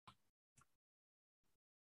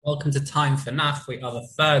Welcome to Time for Nach. We are the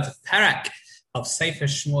third parak of Sefer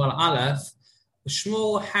Shmuel Aleph.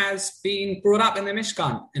 Shmuel has been brought up in the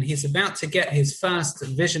Mishkan, and he's about to get his first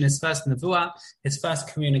vision, his first nevuah, his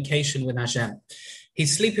first communication with Hashem.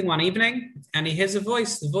 He's sleeping one evening, and he hears a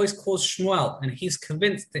voice. The voice calls Shmuel, and he's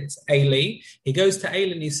convinced it's Eli. He goes to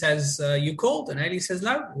Eli, and he says, you called? And Eli says,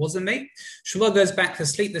 no, it wasn't me. Shmuel goes back to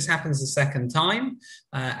sleep. This happens the second time.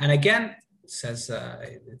 And again, says,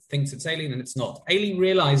 thinks it's Eli, and it's not. Eli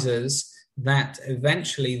realizes that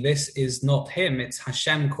eventually this is not him, it's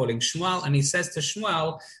Hashem calling Shmuel, and he says to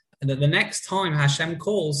Shmuel that the next time Hashem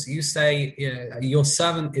calls, you say, your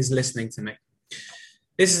servant is listening to me.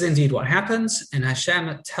 This is indeed what happens, and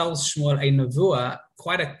Hashem tells Shmuel a nevuah,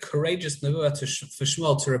 quite a courageous nevuah for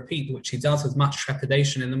Shmuel to repeat, which he does with much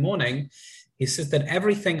trepidation in the morning. He says that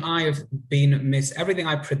everything I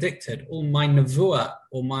predicted, all my nevuah,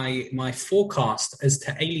 or my forecast as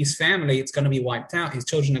to Eli's family, it's going to be wiped out, his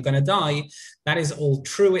children are going to die, that is all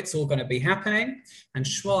true, it's all going to be happening, and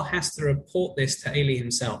Shmuel has to report this to Eli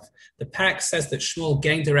himself. The parak says that Shmuel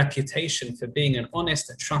gained a reputation for being an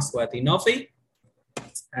honest and trustworthy Navi,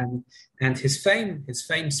 and his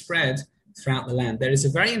fame spread throughout the land. There is a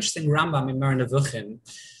very interesting Rambam in Moreh Nevuchim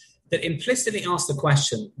that implicitly asks the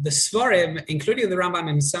question. The Svarim, including the Rambam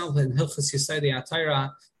himself in Hilchos Yesodei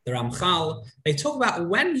HaTorah, the Ramchal, they talk about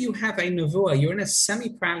when you have a nevuah, you're in a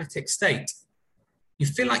semi-paralytic state. You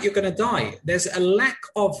feel like you're going to die. There's a lack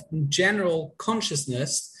of general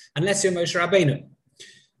consciousness unless you're Moshe Rabbeinu.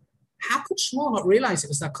 How could Shmuel not realize it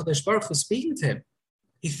was that Kadosh Baruch Hu speaking to him?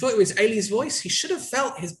 He thought it was Eli's voice. He should have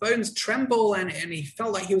felt his bones tremble and he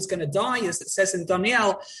felt like he was going to die, as it says in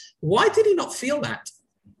Daniel. Why did he not feel that?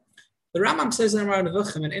 The Rambam says in Moreh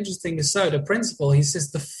Nevuchim, an interesting yesod, a principle. He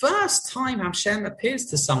says the first time Hashem appears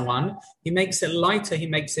to someone, he makes it lighter, he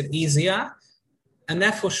makes it easier, and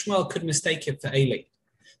therefore Shmuel could mistake it for Eli.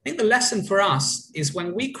 I think the lesson for us is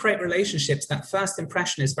when we create relationships, that first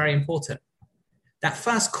impression is very important. That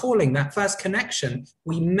first calling, that first connection,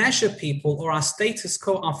 we measure people, or our status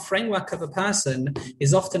quo, our framework of a person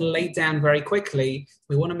is often laid down very quickly.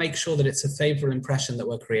 We want to make sure that it's a favorable impression that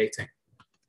we're creating.